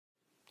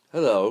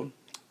Hello,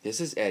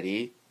 this is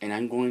Eddie, and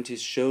I'm going to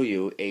show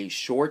you a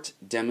short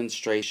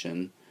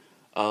demonstration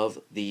of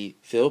the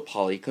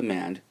FILLPOLY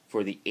command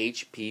for the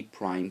HP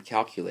Prime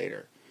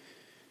calculator.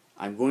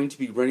 I'm going to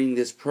be running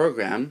this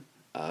program,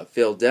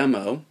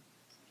 FILLDEMO,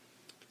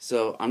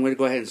 so I'm going to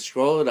go ahead and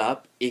scroll it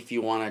up. If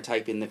you want to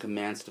type in the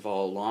commands to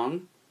follow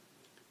along,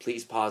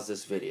 please pause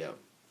this video.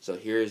 So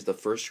here's the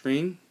first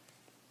screen.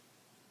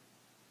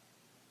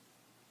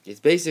 It's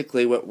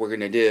basically what we're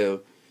going to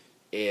do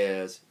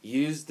is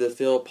use the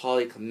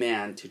FILLPOLY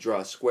command to draw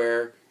a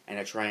square and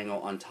a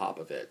triangle on top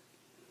of it.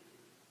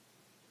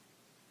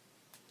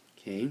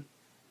 Okay.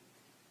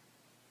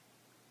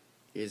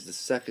 Here's the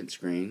second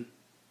screen.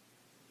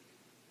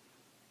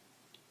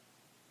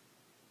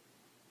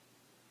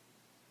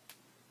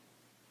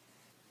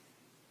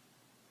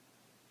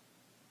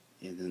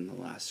 And then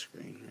the last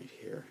screen right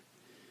here.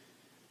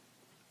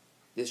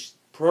 This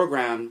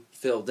program,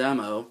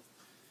 FILLDEMO,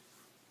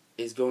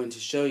 is going to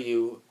show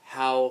you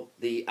how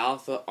the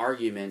alpha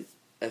argument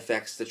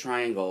affects the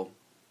triangle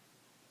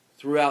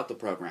throughout the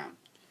program.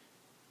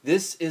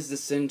 This is the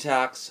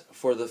syntax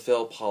for the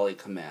FILLPOLY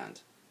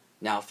command.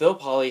 Now,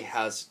 FILLPOLY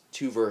has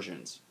two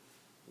versions.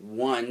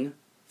 One,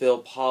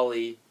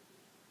 FILLPOLY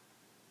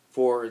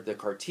for the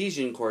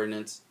Cartesian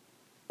coordinates,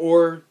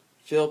 or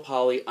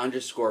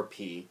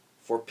FILLPOLY_P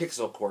for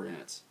pixel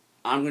coordinates.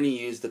 I'm going to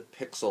use the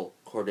pixel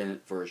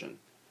coordinate version.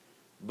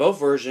 Both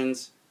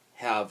versions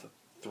have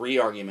 3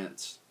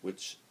 arguments,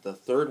 which the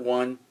third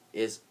one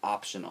is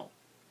optional.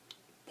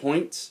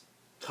 Points,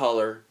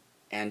 color,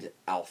 and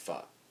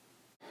alpha.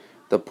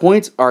 The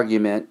points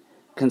argument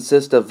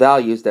consists of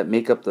values that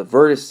make up the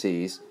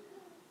vertices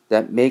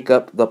that make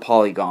up the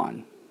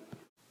polygon.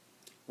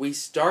 We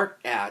start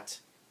at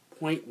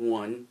point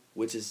 1,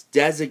 which is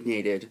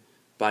designated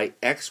by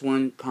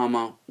x1,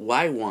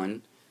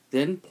 y1,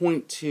 then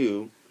point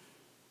 2,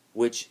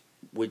 which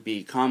would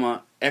be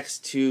x2,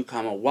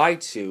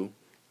 y2,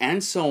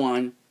 and so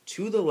on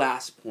to the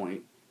last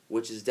point,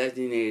 which is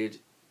designated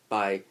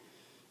by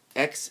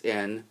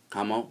xn,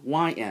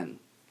 yn.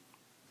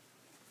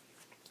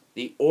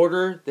 The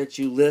order that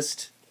you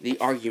list the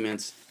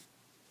arguments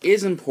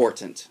is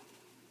important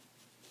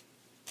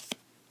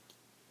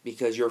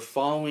because you're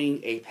following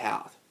a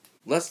path.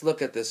 Let's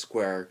look at this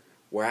square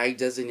where I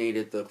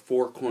designated the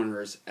 4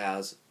 corners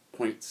as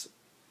points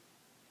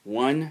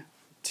 1,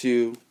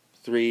 2,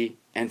 3,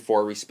 and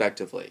 4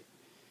 respectively.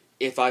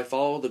 If I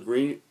follow the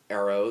green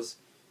arrows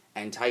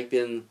and type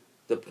in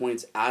the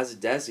points as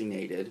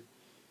designated,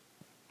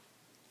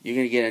 you're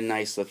going to get a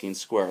nice looking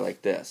square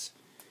like this.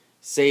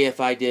 Say if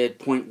I did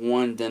point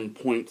 1, then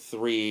point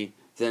 3,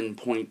 then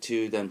point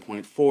 2, then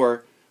point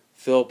 4,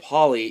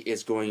 FILLPOLY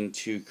is going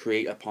to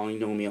create a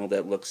polynomial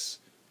that looks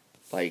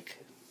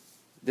like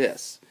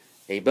this,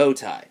 a bow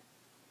tie.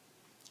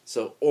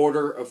 So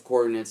order of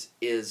coordinates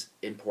is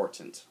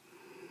important.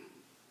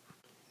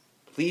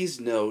 Please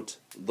note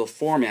the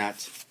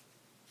format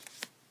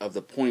of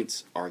the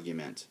points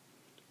argument.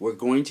 We're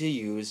going to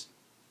use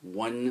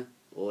one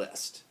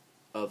list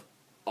of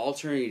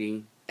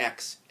alternating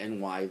x and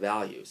y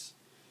values.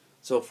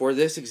 So for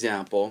this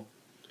example,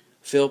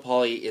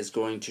 FILLPOLY is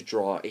going to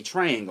draw a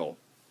triangle,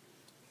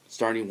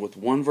 starting with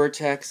one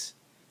vertex,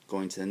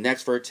 going to the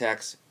next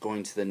vertex,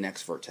 going to the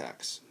next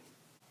vertex.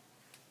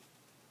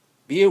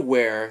 Be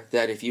aware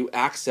that if you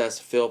access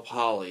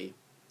FILLPOLY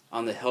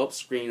on the help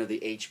screen of the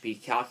HP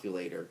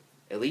calculator,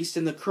 at least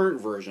in the current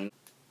version,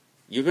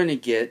 you're going to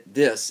get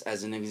this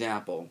as an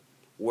example,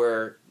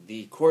 where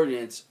the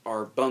coordinates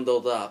are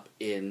bundled up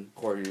in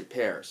coordinate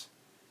pairs.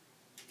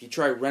 If you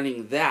try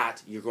running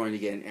that, you're going to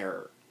get an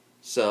error.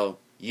 So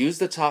use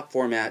the top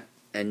format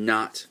and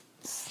not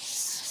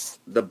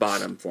the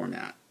bottom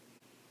format.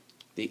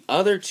 The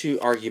other 2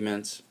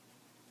 arguments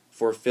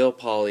for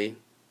FILLPOLY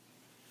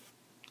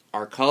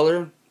are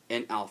color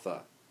and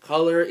alpha.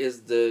 Color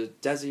is the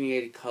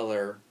designated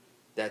color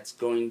that's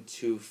going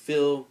to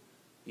fill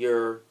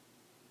your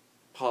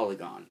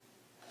polygon.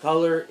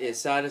 Color is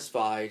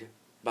satisfied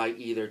by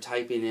either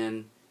typing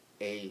in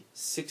a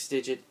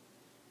 6-digit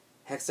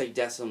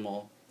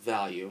hexadecimal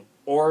value,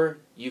 or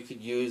you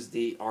could use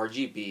the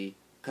RGB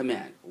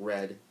command,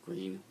 red,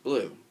 green,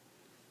 blue.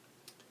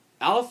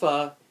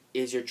 Alpha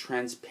is your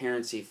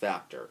transparency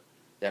factor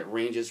that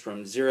ranges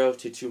from 0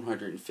 to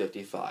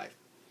 255.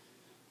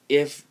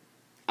 If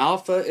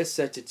alpha is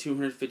set to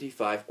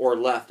 255 or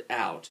left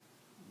out,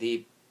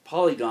 the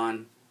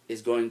polygon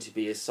is going to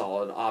be a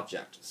solid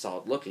object,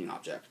 solid looking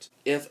object.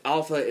 If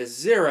alpha is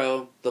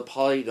 0, the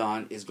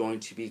polygon is going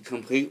to be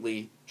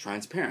completely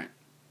transparent.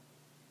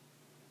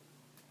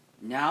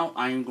 Now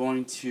I'm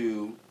going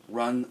to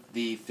run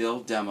the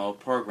FILLDEMO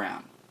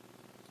program.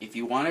 If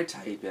you want to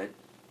type it,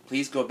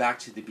 please go back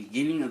to the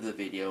beginning of the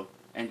video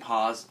and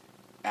pause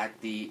at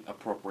the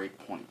appropriate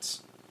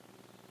points.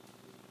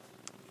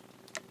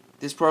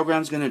 This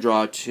program is going to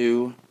draw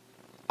 2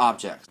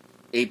 objects,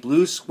 a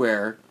blue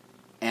square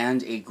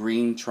and a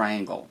green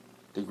triangle.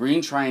 The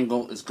green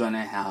triangle is going to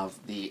have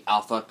the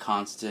alpha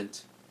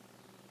constant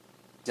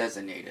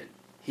designated.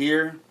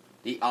 Here,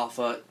 the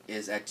alpha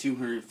is at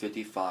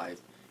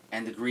 255,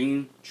 and the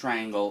green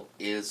triangle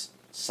is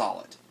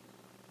solid.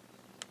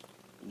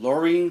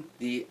 Lowering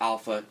the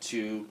alpha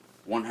to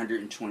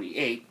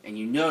 128, and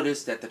you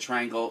notice that the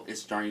triangle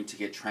is starting to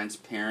get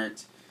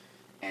transparent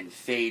and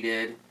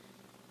faded.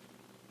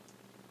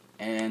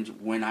 And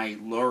when I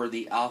lower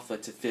the alpha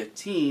to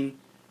 15,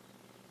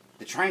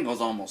 the triangle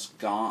is almost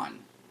gone.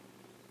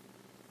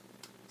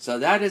 So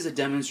that is a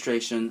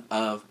demonstration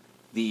of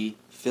the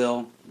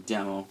fill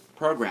demo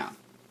program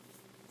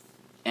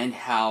and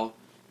how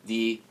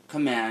the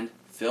command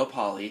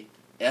FILLPOLY,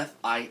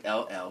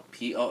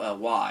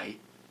 FILLPOLY,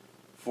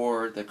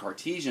 for the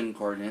Cartesian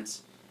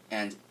coordinates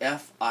and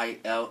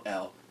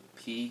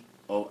FILLPOLY_P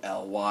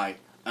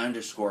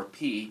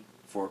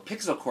for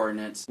pixel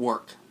coordinates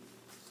work.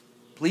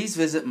 Please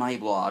visit my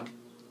blog,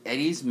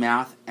 Eddie's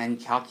Math and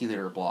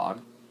Calculator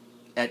blog,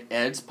 at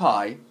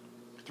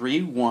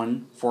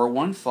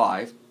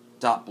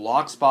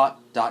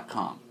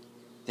edspie31415.blogspot.com.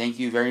 Thank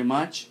you very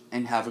much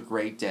and have a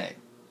great day.